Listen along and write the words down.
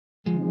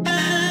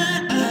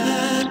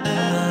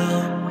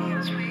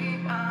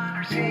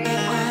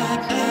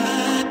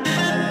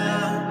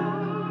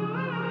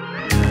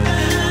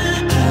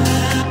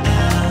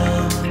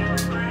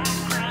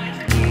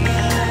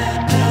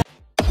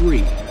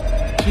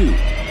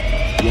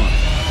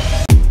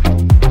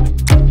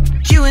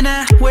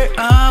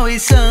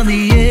always on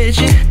the edge,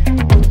 yeah.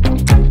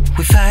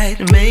 We fight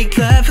and make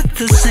love at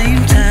the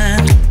same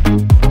time.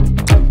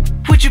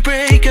 Would you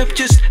break up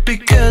just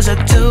because I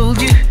told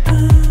you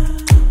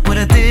what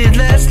I did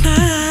last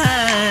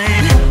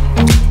night?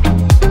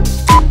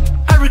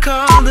 I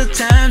recall the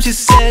times you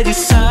said you're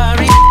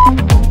sorry,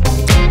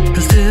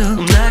 but still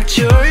I'm not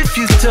sure if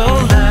you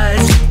told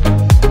lies.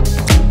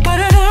 But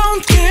I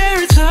don't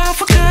care, it's all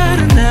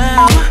forgotten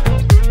now.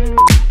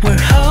 We're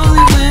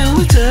holy when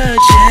we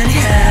touch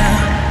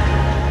anyhow.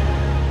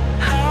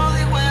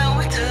 Holy when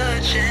we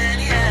touch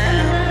anyhow.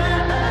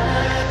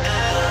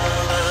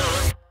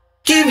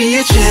 Give me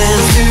a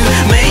chance to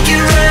make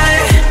it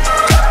right.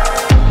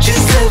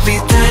 Just let me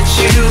touch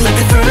you like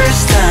the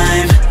first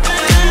time.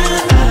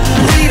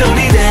 We don't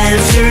need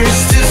answers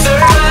to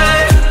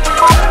survive.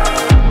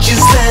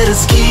 Just let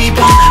us keep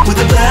on with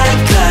the black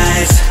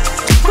guys.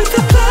 With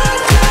the black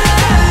guys.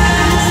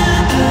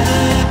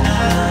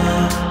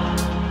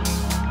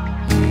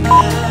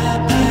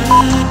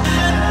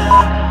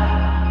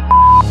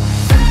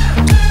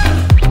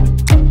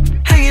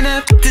 Hanging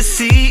up to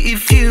see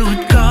if you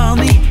would call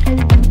me.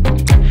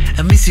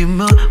 I miss you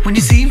more when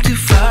you seem too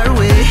far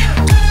away.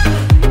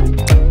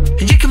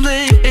 And you can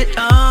blame it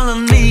all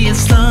on me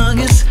as long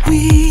as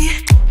we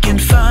can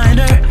find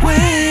our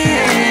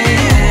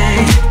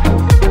way.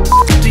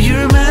 Do you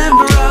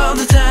remember all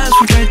the times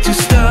we tried to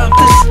stop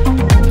this?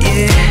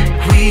 Yeah,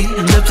 we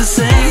end up the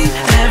same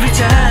every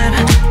time.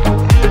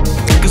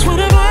 Cause when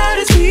our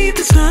bodies meet,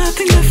 there's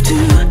nothing left to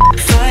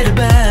fight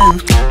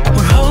about.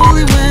 We're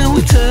holy when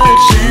we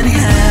touch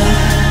anyhow.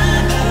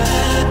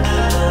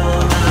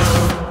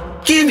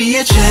 Give me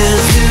a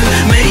chance to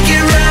make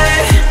it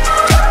right.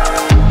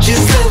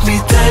 Just let me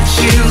touch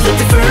you like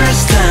the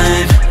first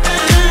time.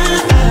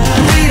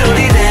 We don't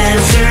need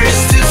answers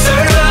to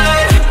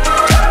survive.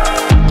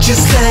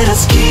 Just let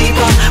us keep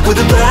on with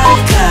the black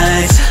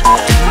guys.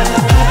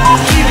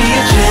 Give me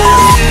a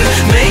chance to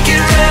make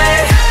it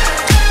right.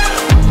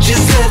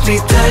 Just let me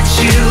touch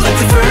you like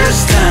the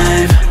first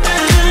time.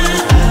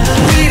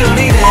 We don't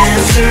need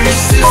answers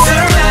to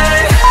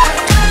survive.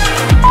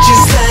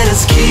 Just let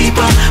us keep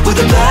on with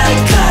the black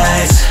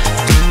guys.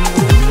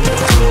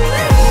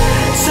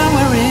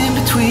 Somewhere in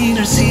between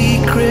our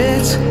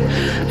secrets,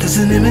 there's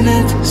an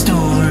imminent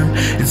storm.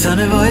 It's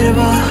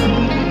unavoidable,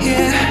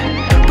 yeah.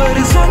 But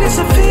as long as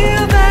I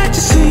feel that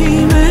you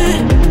see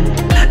me,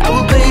 I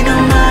will pay no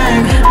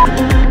mind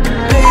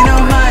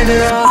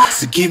at all.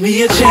 So give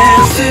me a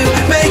chance to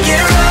make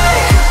it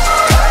right.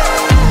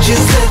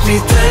 Just let me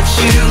touch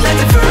you like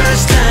the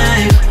first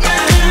time.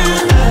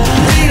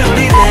 We don't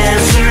need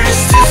answers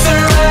to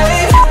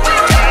survive.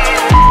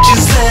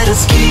 Just let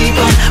us keep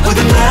on with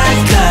the black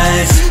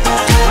guys.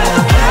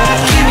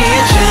 Give me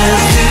a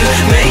chance to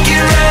make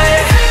it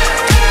right.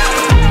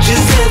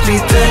 Just let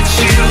me touch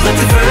you like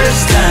the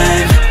first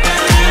time.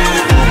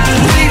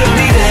 We don't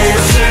need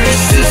answers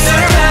to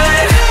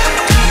survive.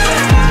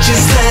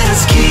 Just let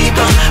us keep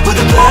on with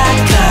the black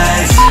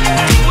guys.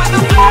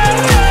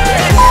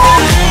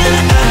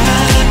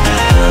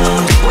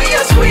 We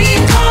are sweet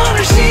on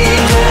our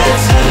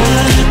secrets.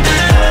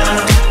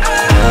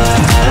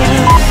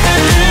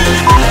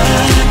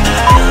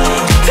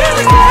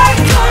 Telling black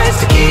guys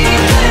to keep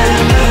them.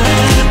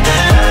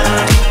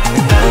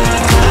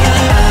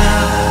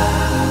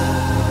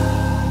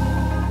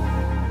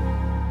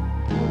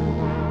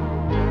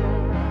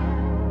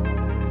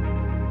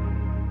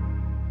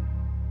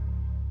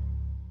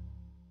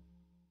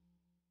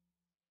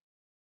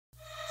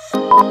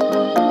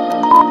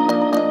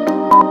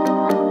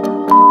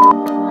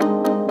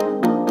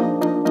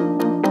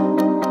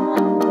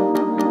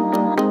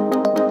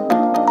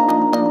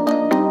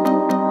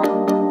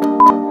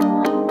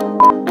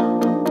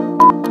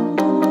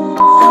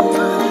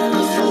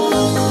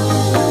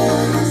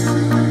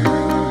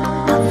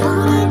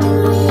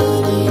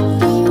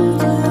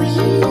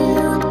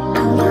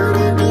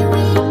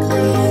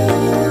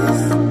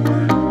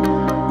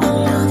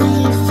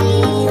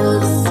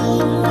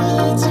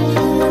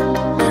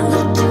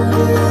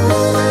 You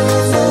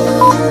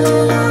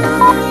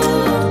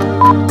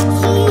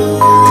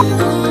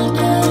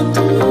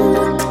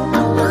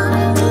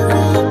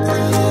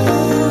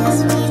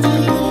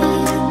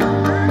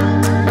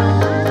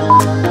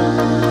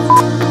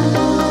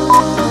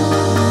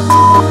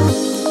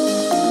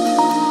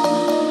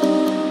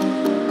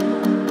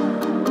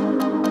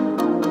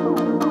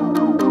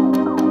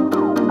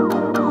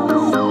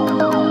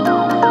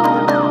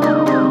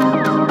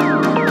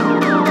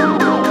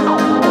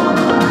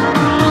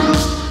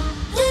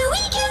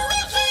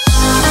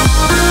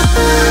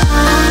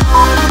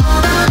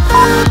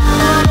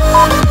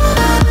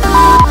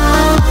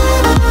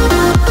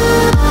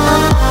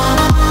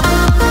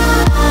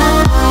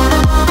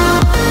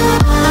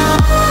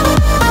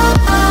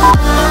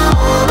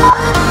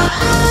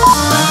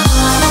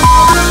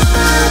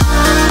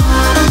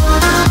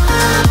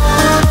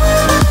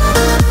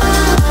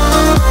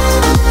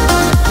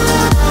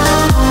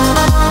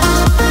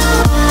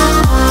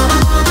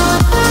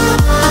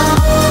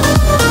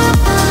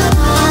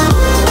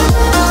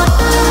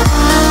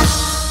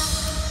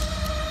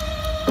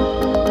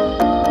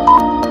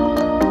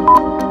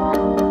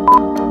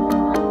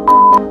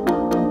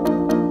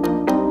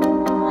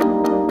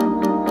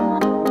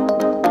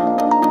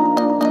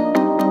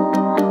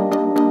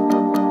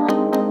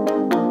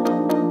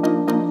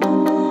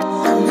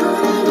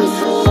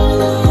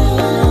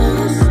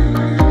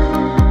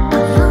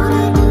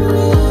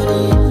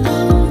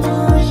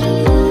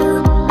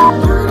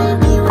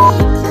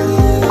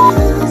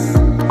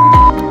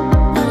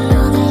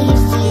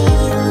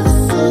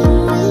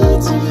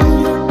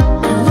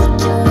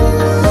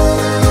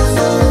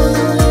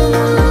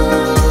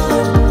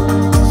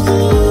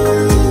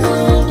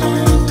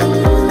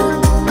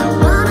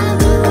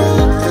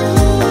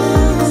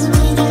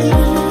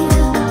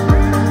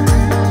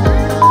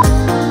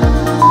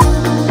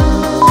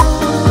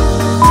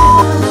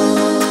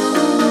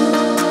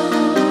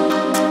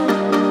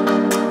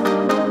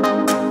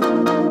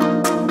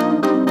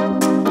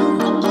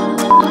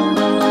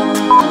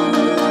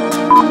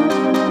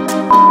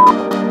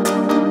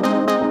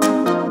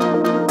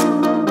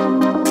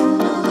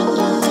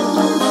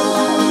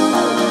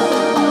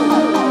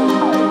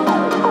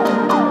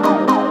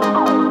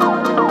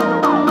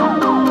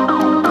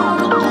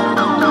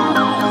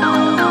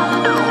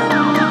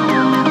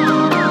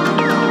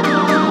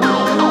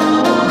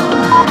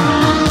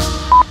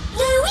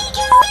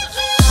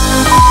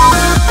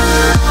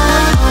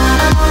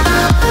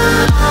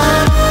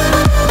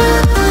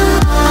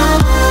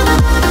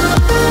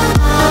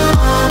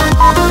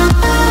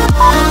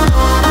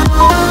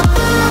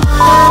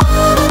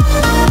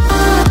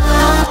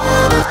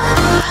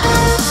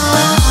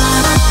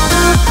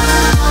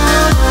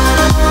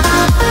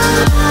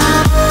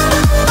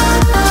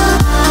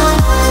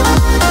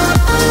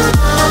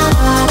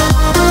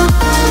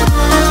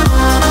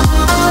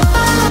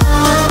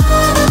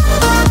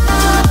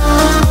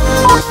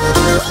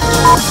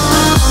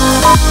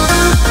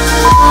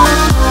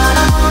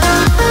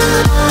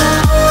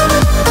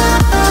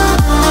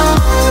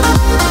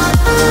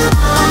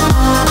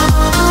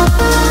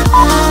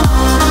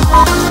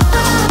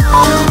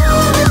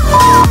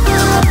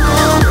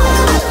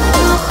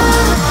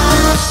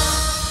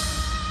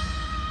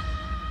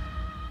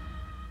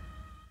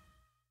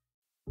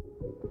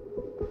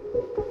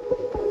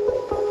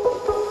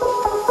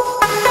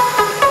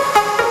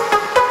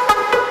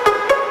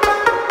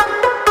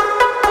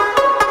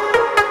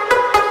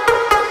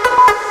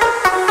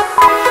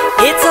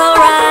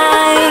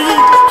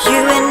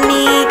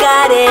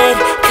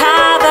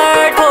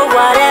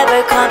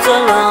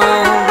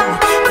alone.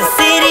 The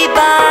city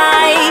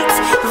bites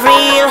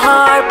real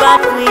hard,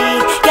 but we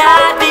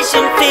got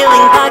vision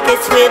filling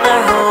pockets with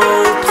our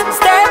hopes.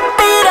 Step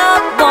it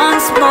up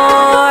once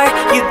more,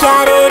 you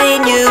got it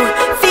in you.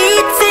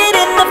 Feet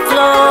hitting the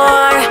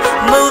floor,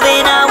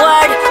 moving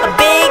onward, a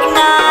big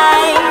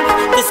night.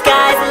 The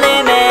sky's the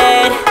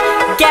limit,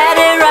 get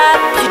it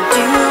up, you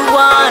do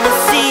wanna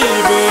see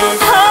this.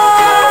 Hold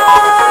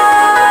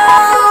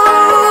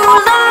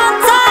on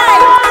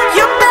tight,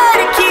 you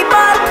better keep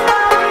up.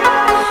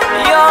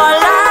 Your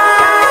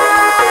life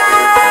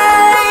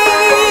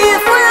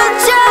will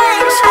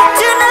change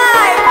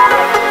tonight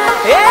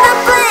in a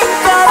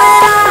blink of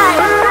an eye.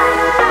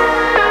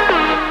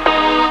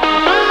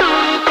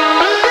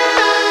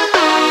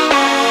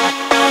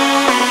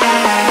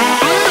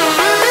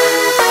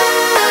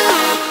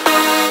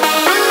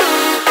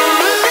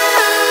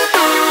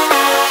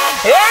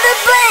 In a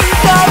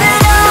blink of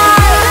an eye.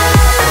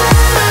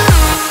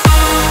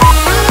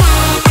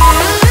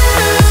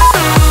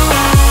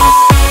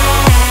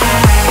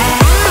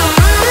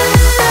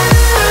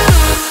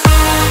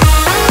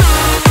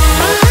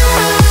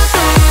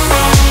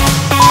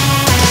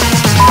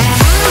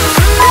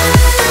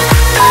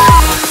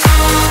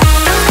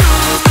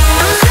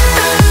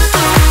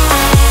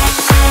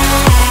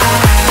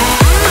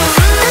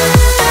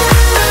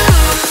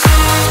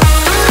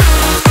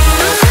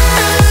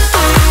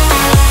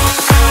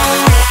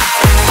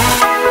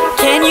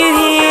 Can you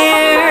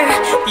hear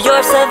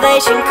your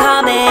salvation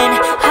coming,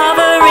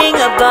 hovering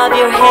above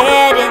your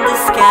head in the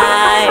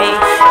sky?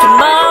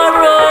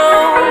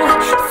 Tomorrow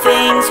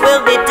things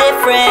will be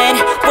different.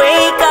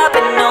 Wake up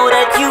and know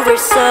that you were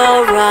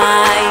so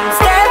right.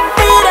 Step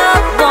it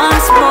up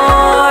once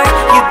more,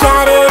 you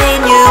got it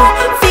in you.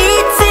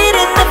 Feet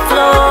hitting the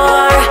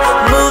floor,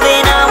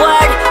 moving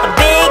onward, a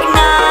big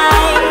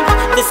night.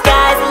 The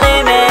sky's the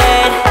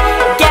limit,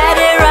 get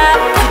it up,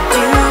 you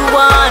do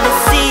wanna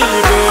see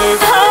this.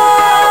 Hold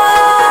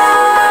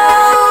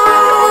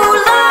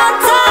on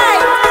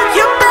tight,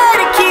 you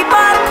better keep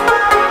up.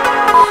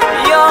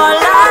 Your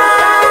life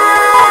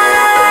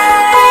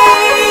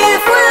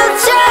will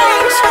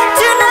change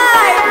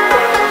tonight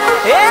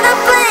in a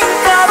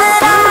blink of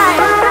an eye.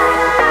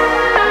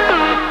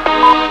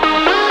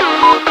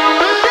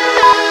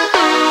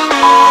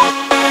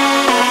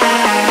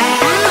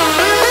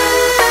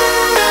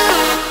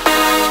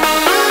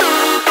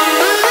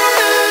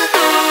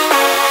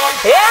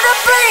 In a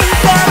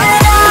blink of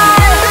an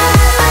eye.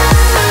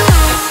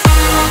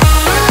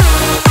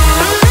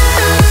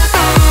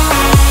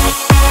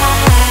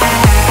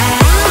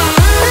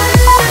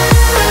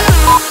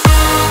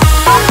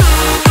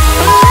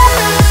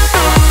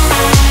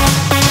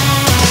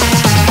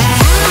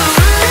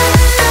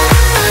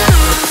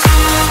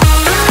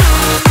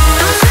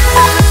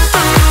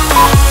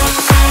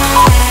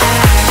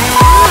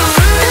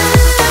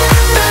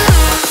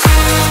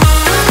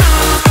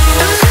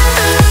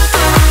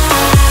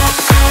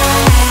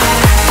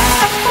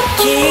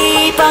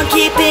 Keep on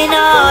keeping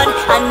on,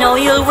 I know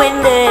you'll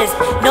win this.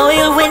 Know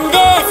you'll win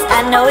this,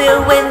 I know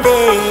you'll win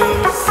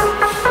this.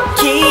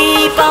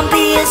 Keep on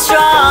being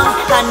strong,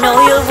 I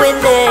know you'll win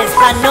this.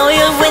 I know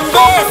you'll win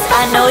this,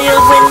 I know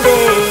you'll win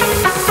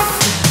this.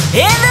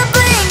 In the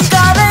blink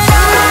of an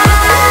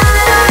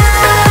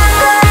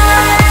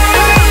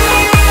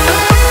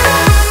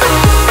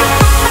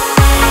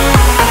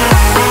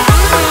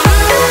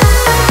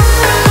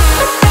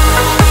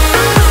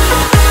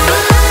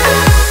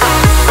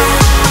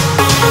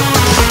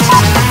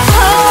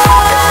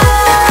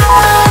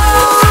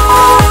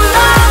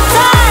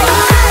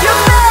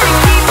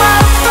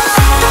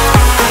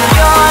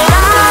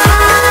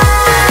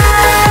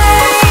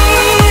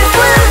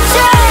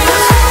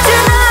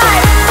tonight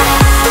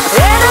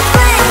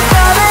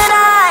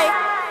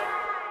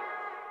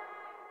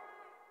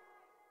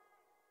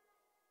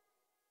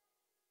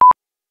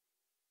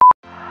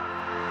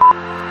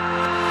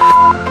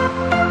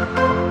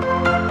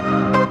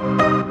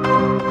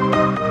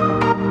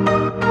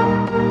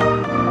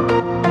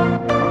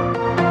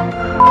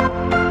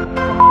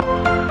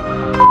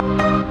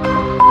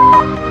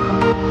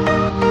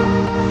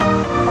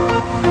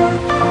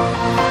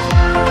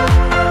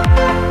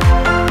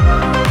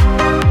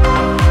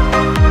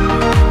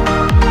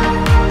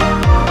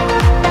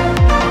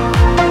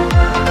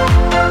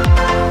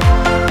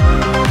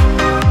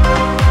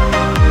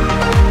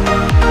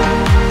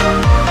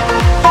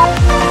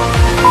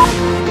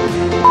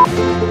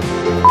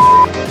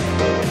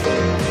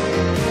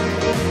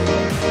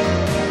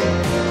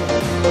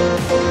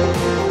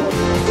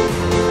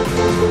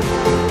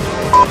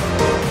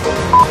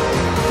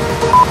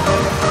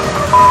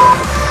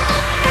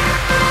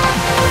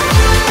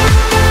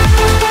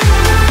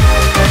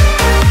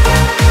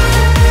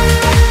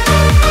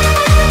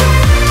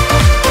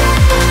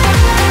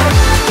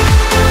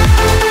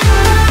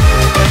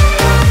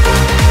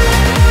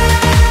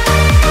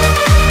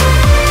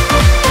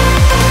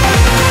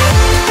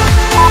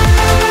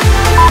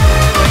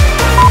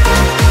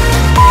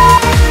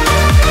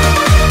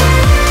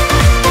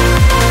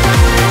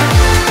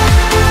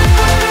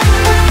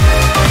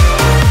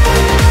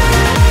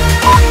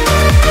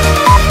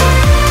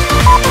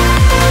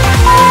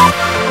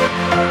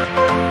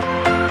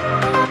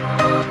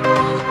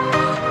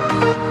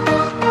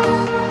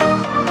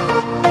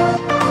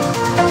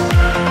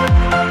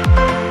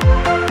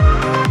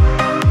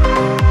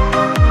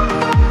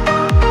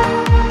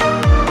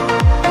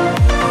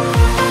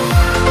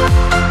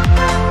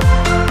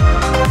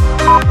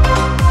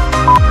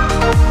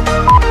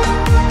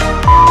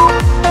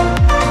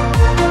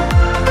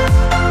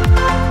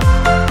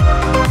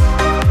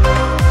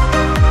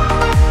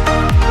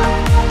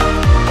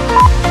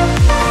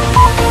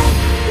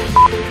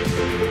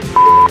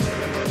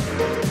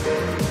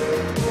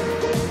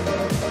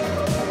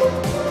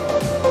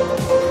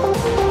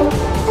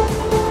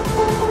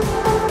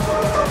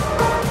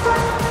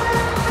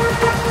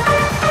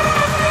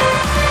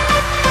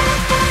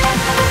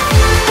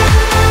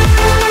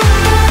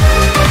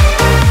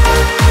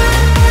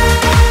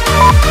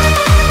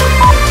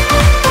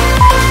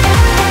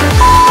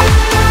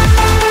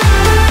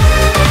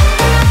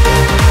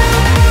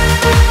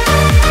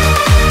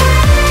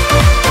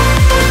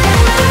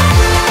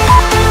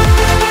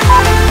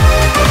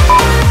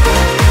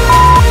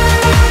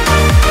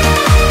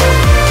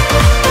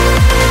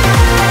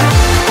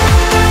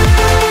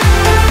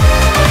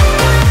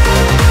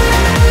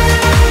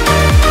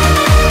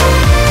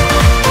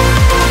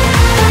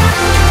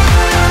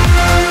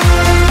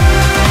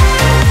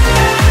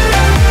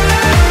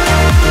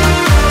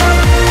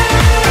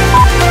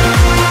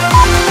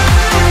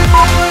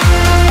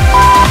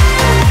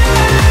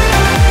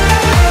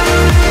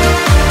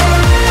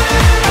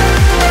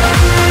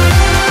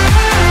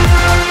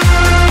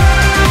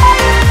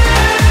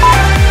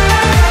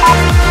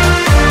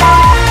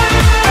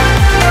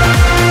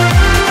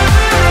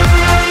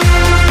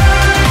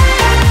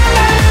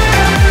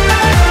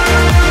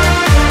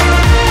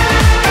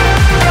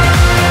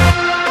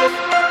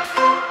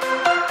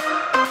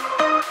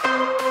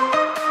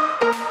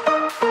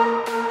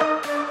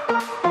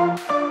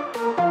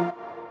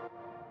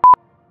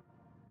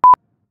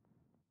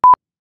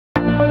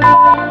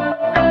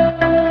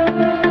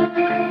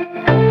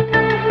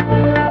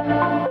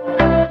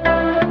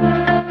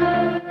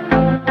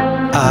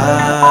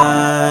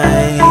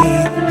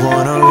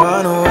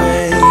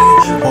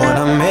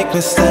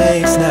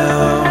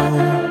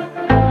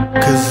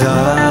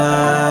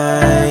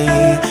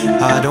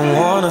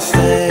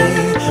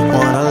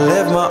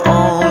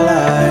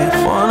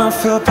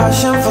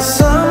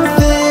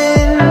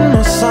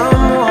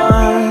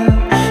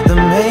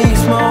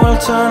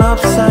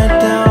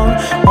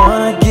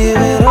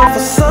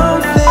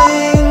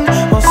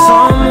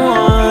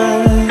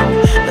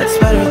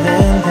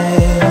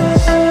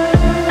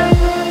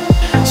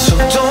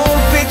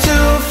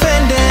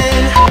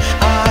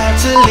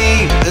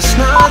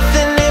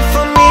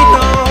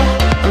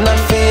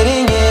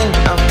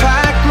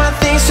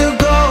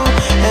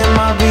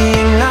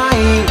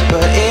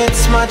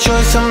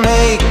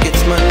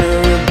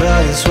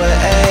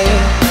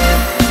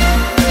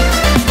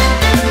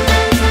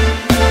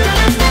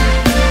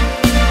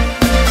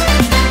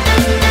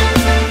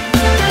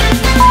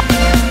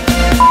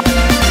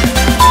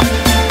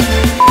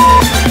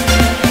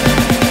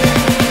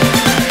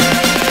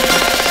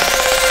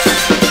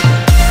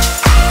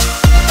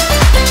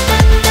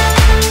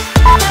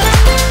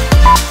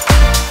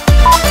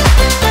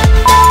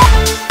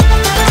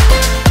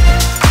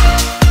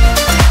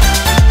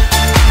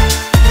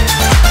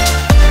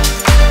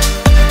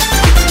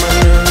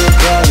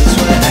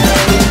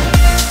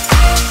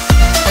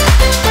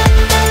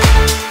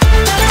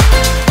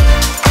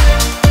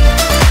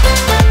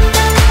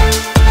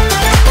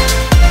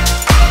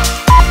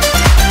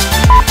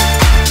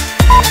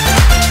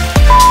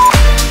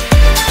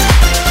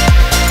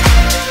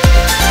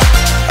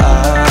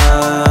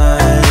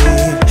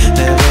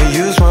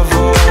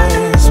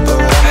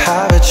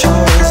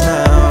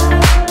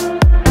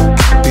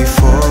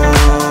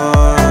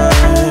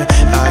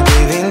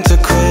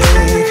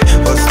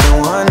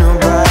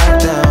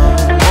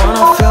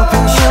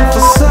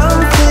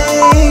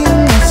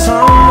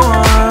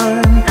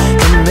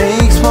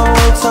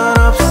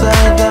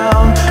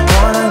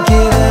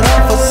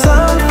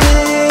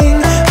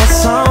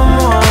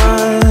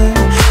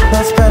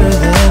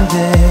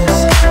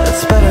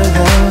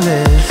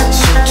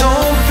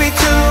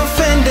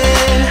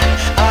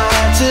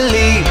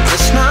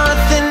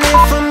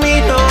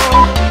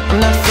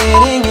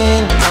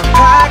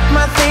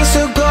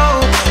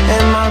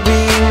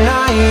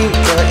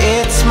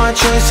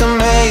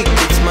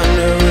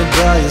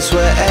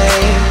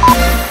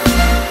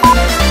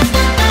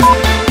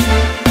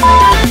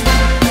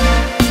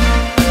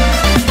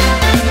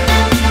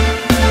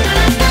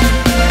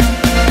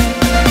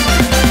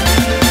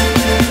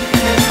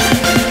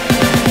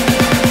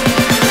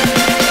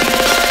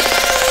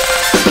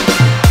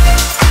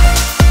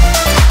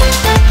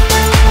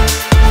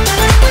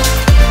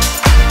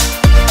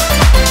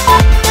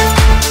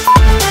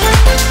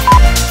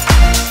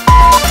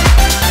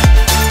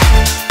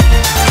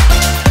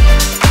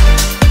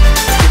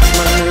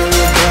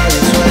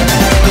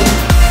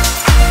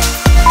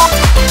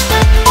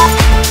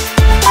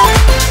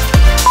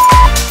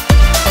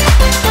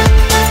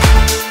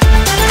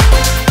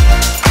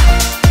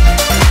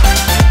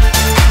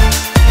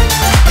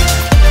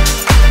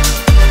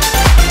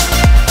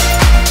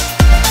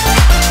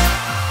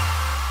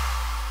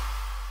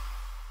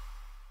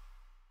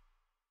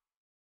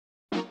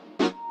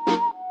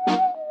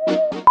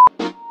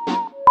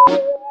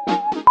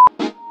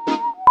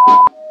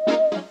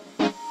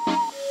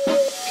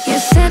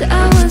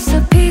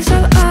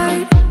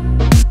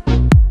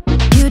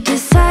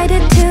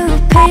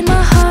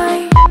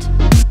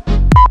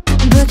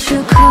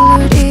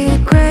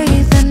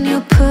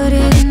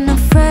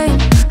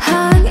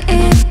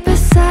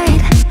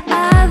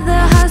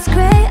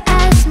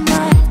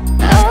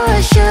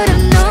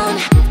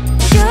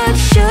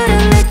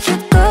should've let you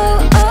go.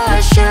 Oh,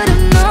 I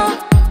should've known.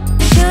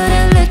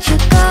 Should've let you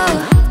go.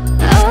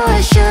 Oh,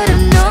 I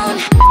should've known.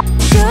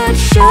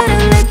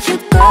 Should've let you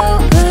go.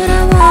 But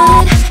I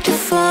wanted to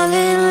fall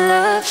in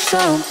love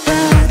so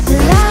bad.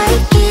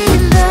 Like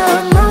in the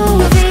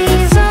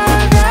movies or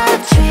the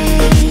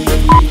dreams.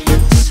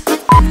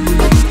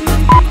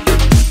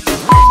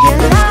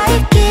 You're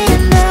like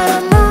in the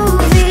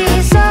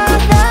movies or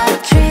the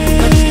dreams.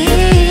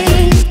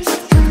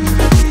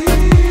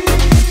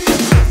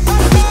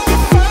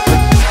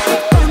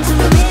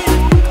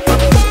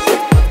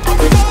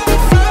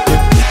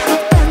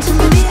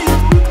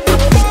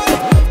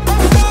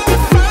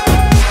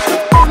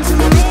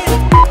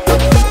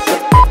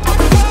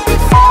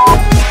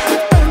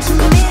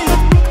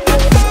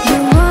 You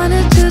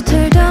wanted to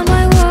tear down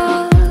my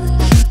walls.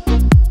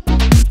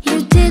 You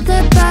did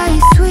that by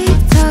sweet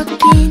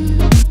talking.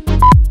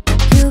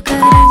 You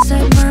got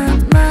inside my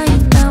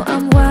mind. Now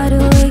I'm wide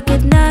awake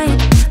at night.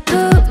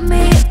 Put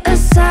me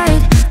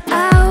aside.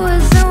 I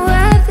wasn't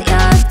worth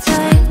your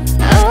time.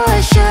 Oh,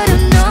 I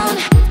should've known.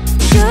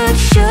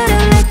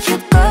 Should've let you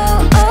go.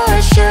 Oh, I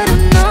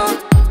should've known.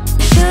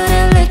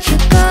 Should've let you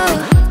go.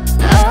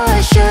 Oh,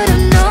 I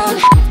should've known.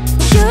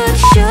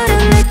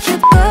 Should've let you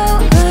go.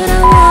 But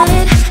I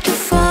wanted to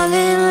fall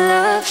in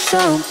love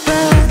so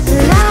bad.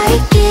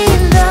 Like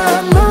in the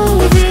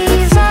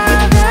movies or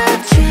the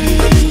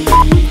dreams.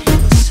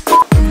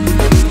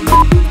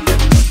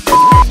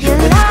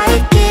 You're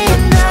like in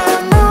the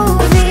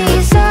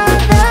movies or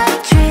the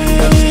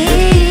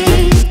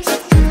dreams.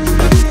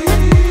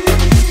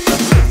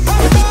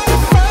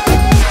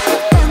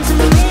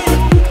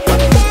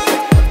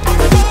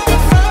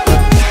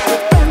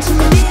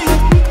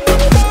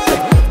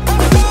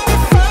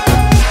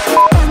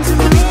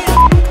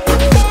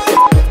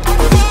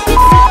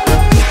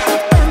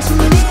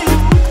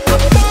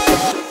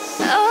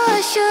 Oh,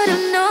 I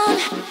should've known.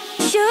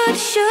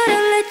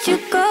 Should've let you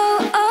go.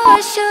 Oh,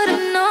 I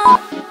should've known.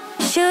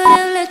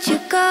 Should've let you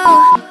go.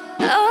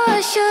 Oh,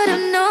 I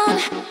should've known.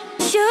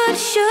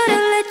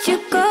 Should've let you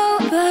go.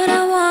 But I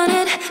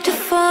wanted to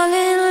fall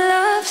in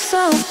love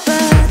so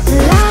bad.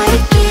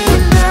 Like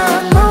in the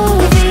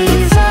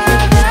movies or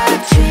the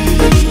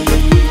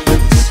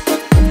dreams.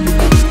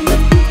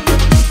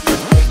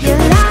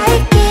 You're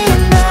like in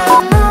the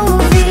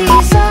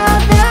movies or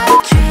the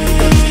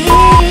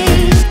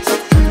dreams.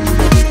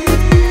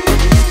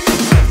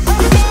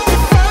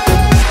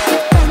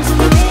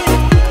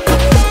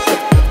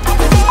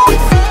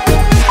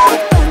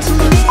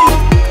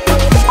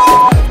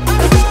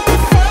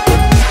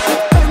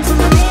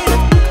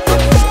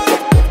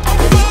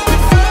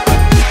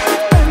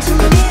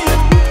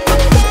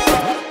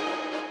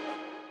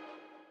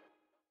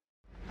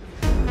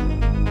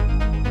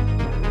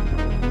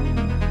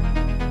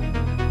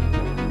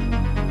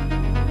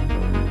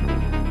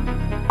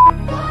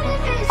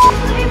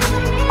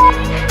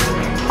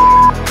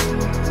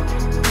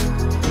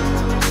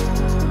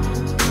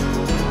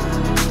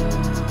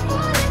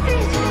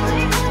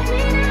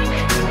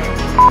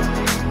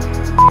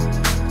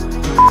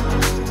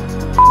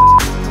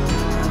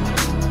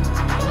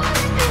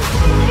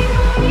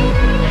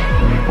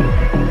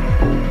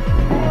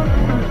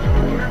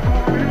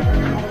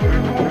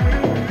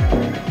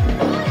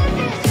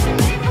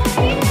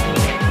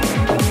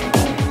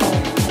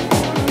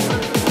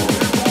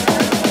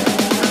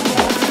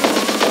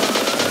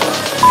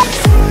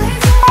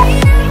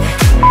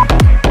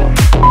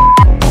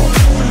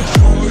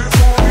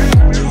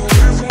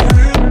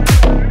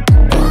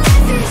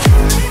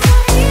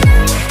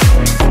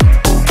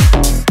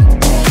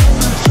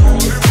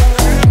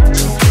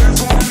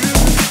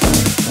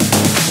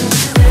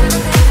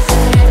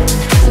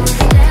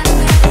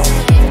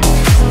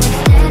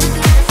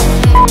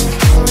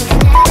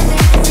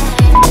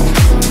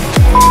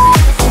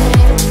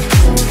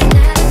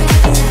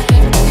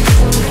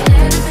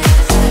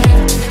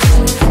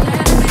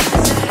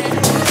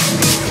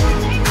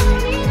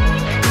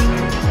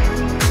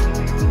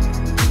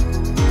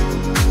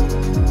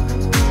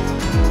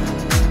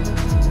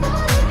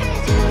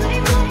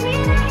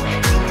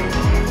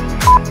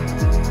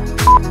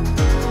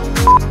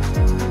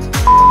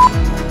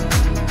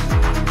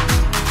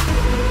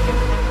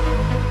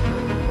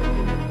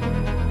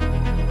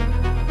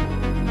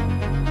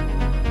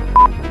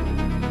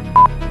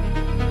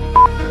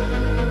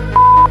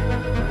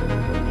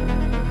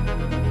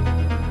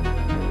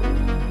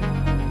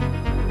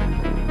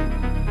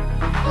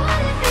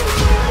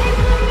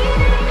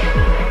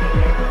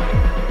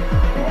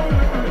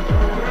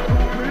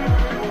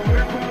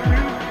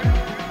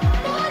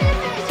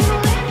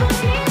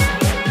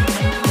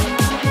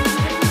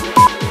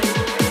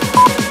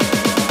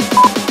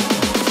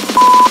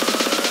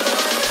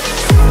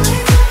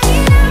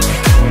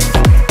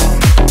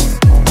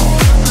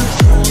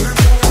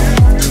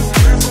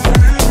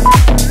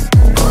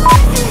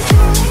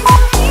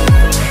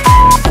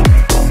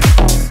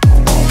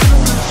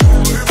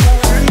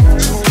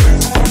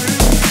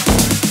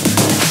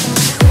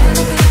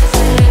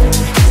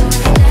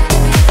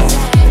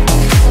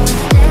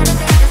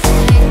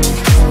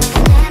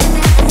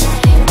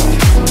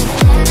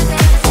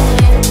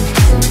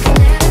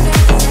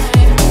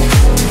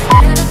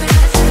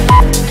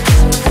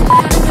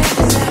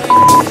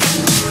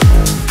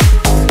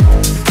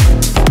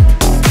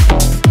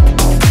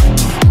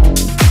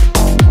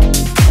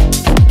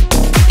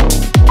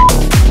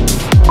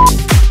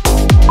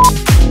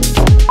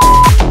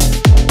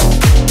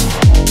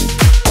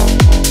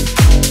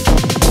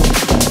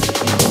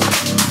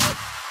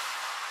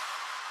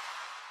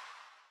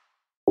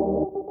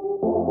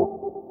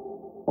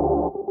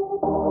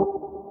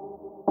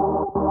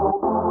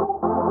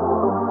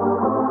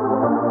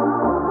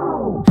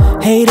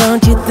 Hey,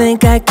 don't you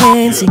think I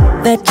can see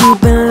that you've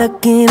been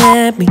looking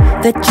at me,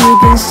 that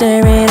you've been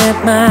staring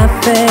at my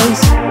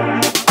face?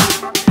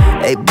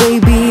 Hey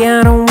baby,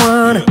 I don't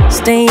wanna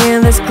stay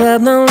in this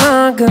club no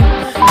longer.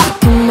 You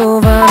can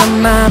move out of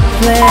my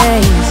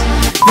place.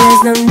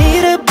 There's no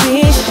need to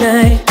be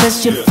shy,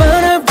 cause you're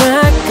fun a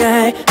rock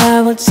guy.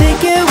 I will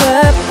take you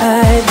up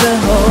high the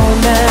whole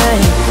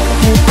night.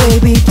 Hey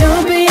baby,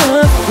 don't be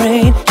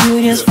afraid,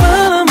 you just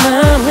follow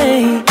my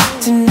way.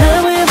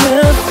 Tonight we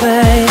will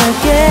fight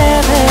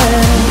together.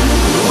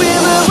 We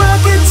will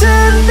rock it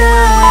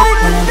tonight.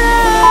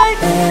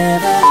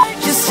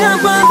 Just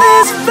jump on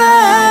this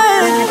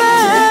flight.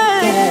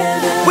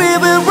 We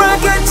will rock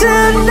it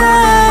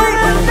tonight.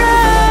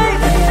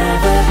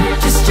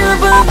 Just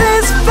jump on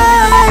this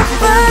flight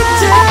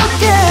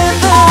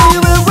together.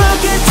 We will rock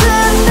it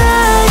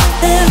tonight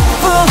and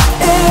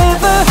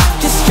forever.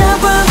 Just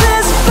jump on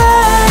this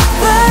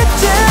flight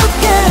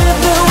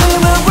together. We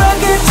will rock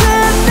it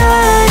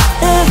tonight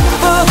and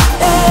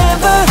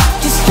forever.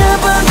 Just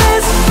jump on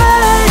this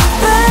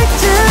flight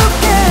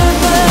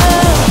together.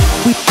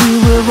 We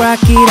will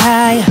rock it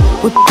high.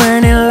 We're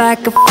burning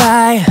like a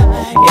fire.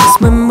 Yes,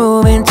 we're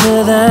moving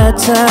to the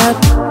top.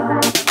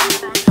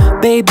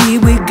 Baby,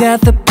 we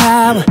got the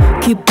power.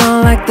 Keep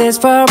on like this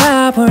for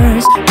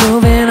hours.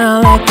 Moving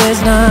on like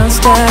this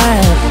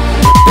non-stop.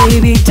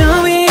 Baby,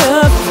 don't be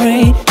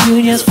afraid,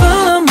 you just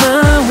follow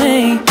my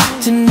way.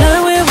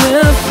 Tonight we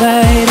will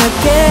fight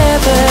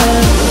together.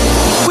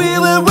 We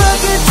will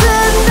rock it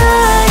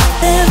tonight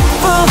and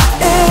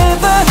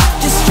forever.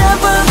 Just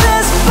jump on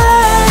this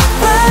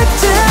flight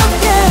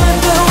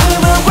together. We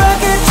will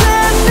rock it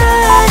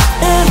tonight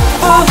and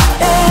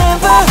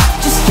forever.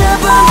 Just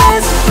jump on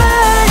this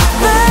flight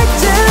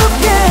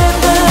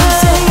together. We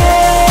sing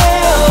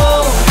hey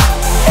oh,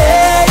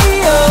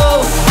 hey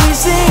oh. We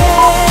sing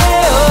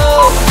hey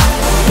oh,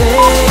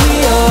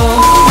 hey oh.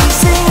 We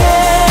sing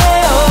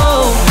hey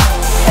oh,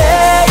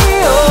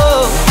 hey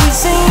oh. We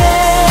sing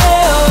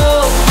hey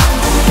oh,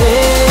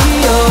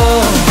 hey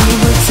oh. We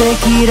will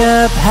take it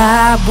up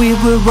high, we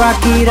will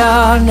rock it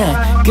all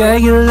night. Girl,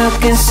 you're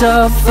looking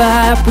so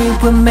fine, we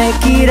will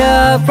make it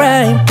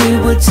alright. We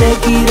will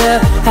take it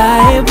up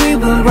high, we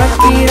will rock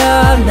it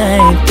all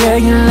night. Girl,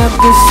 you're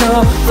looking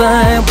so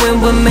fine, we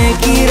will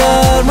make it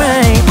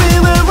alright. We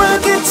will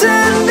rock it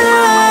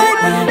tonight.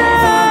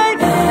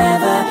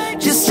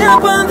 Just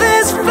jump on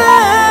this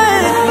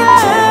flight.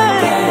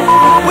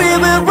 We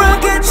will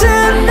rock it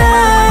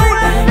tonight.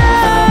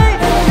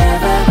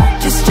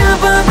 Just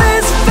jump on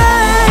this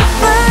flight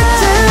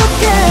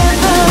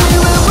together. We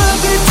will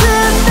rock it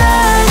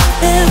tonight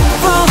and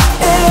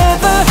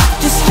forever.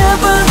 Just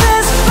jump on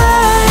this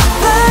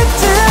flight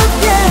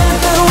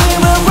together. We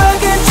will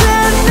rock it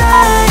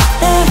tonight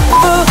and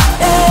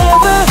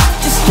forever.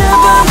 Just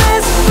jump on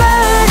this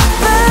flight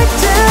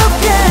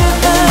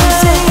together. We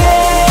sing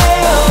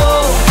hey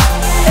oh,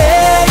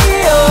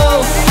 hey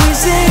oh. We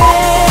sing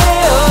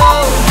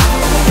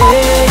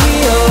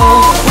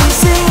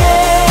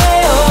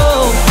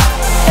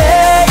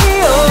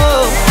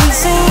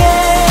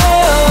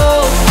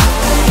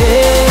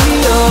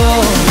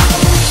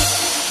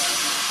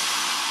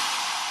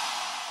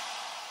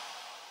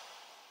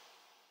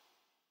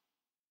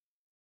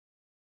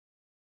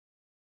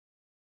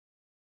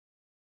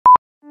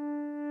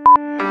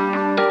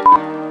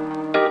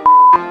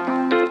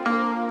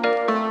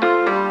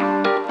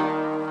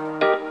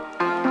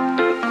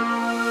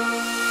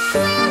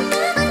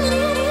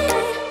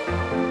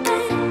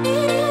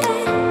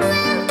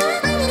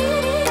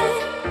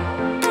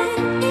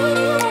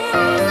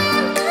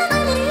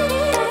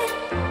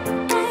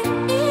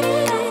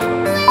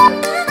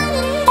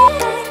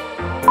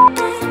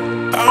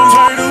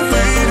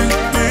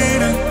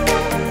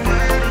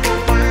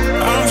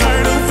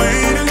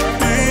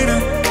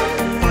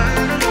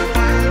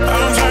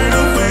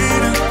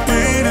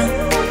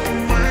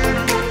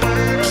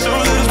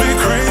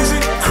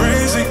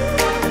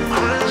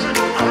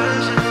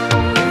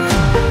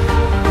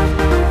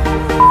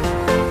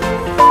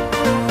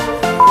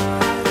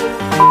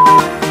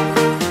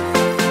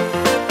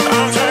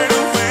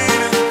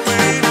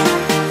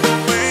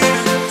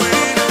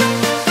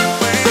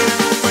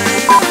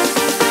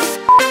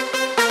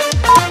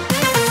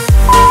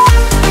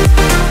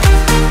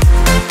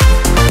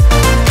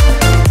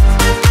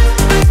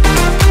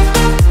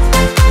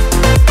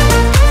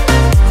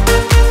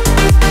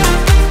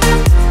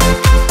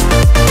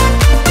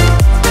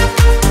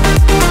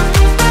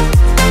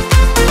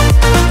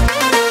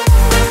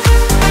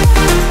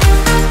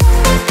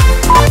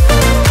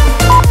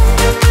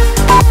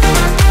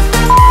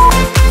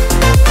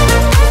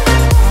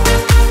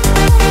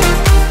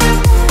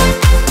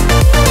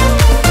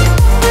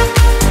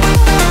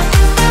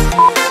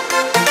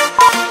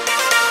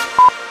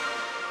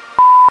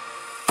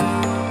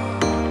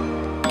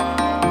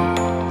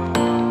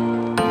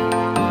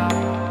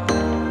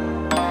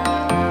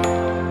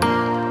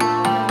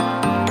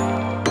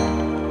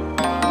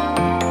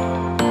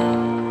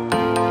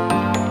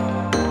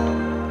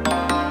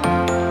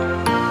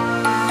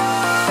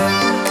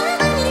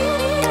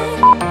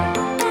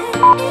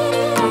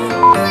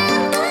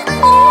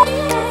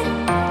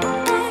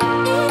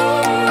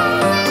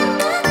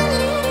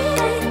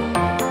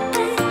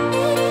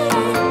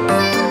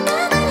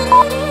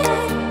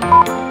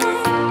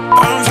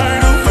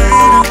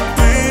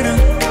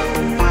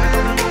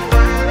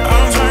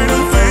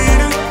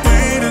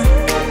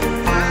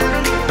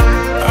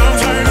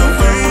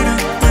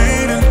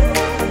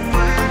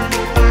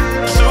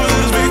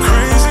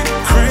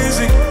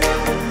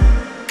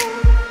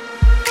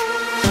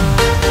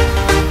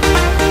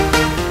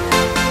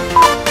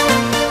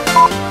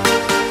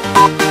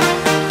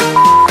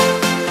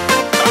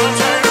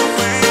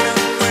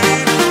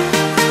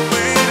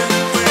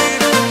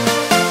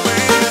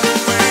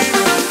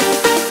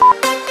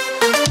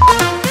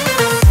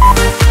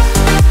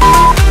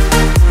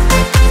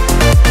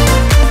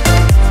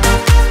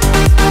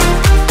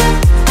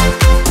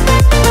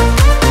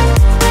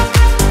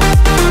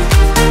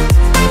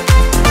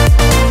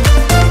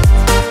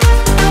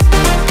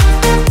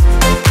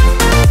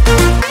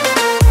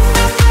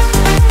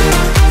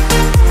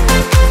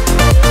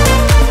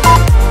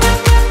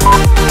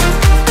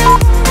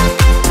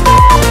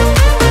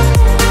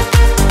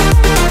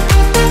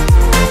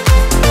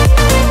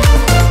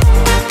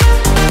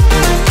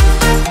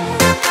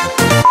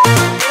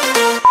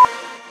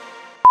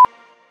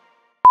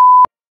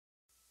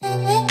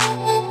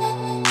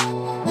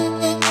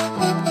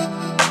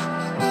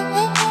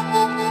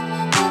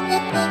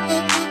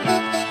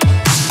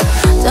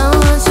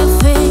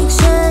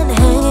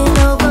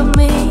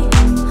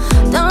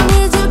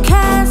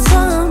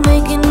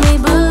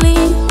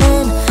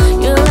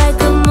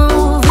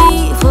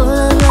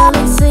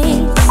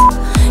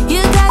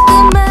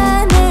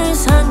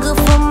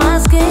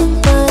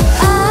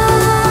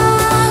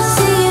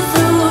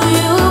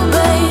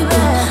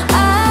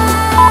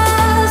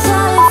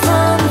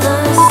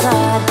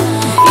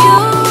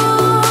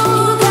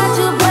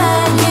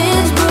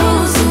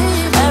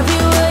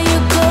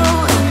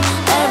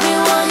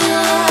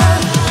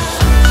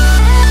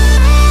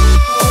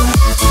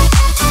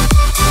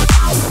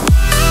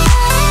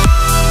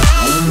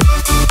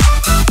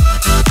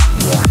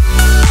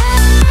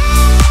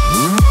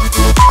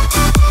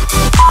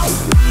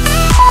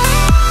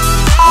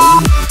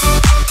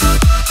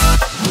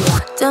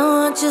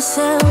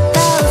yourself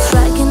out,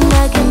 striking